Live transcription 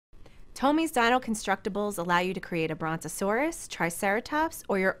Tommy's Dino Constructables allow you to create a Brontosaurus, Triceratops,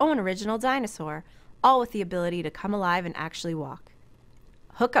 or your own original dinosaur, all with the ability to come alive and actually walk.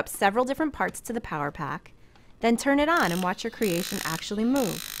 Hook up several different parts to the power pack, then turn it on and watch your creation actually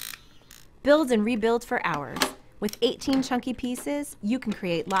move. Build and rebuild for hours. With 18 chunky pieces, you can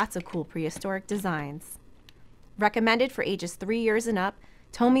create lots of cool prehistoric designs. Recommended for ages 3 years and up,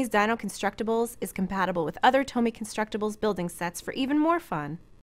 Tommy's Dino Constructables is compatible with other Tommy Constructables building sets for even more fun.